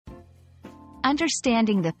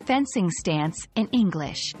Understanding the fencing stance in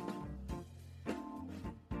English.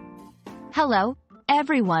 Hello,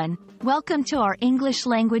 everyone. Welcome to our English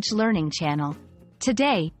language learning channel.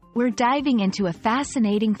 Today, we're diving into a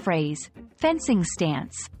fascinating phrase, fencing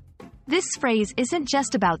stance. This phrase isn't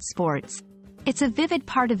just about sports. It's a vivid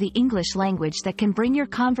part of the English language that can bring your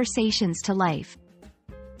conversations to life.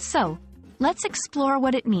 So, let's explore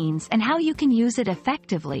what it means and how you can use it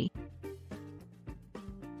effectively.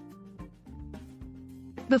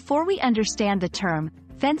 Before we understand the term,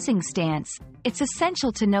 fencing stance, it's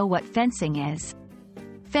essential to know what fencing is.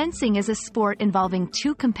 Fencing is a sport involving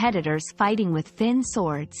two competitors fighting with thin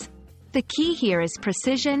swords. The key here is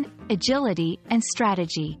precision, agility, and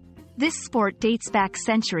strategy. This sport dates back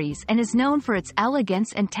centuries and is known for its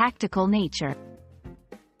elegance and tactical nature.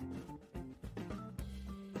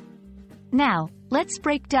 Now, let's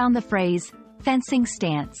break down the phrase, fencing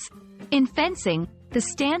stance. In fencing, the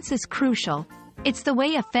stance is crucial. It's the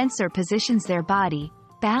way a fencer positions their body,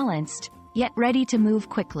 balanced, yet ready to move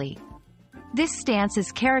quickly. This stance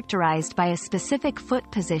is characterized by a specific foot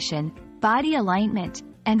position, body alignment,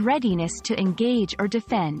 and readiness to engage or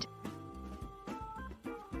defend.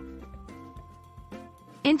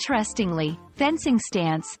 Interestingly, fencing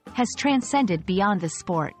stance has transcended beyond the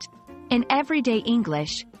sport. In everyday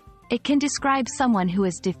English, it can describe someone who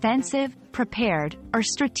is defensive, prepared, or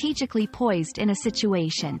strategically poised in a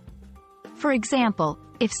situation. For example,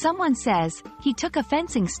 if someone says, "He took a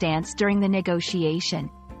fencing stance during the negotiation,"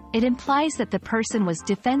 it implies that the person was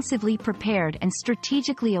defensively prepared and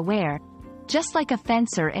strategically aware, just like a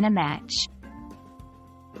fencer in a match.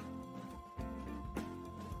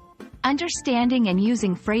 Understanding and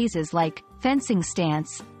using phrases like fencing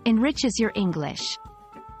stance enriches your English.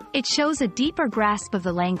 It shows a deeper grasp of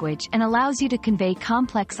the language and allows you to convey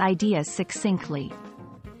complex ideas succinctly.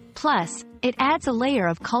 Plus, it adds a layer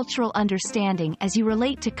of cultural understanding as you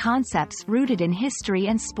relate to concepts rooted in history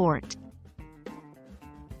and sport.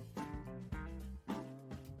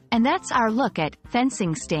 And that's our look at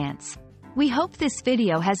fencing stance. We hope this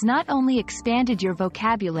video has not only expanded your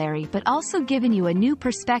vocabulary but also given you a new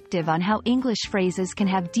perspective on how English phrases can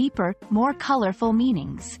have deeper, more colorful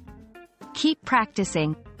meanings. Keep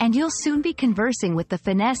practicing, and you'll soon be conversing with the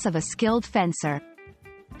finesse of a skilled fencer.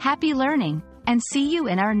 Happy learning, and see you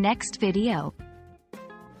in our next video.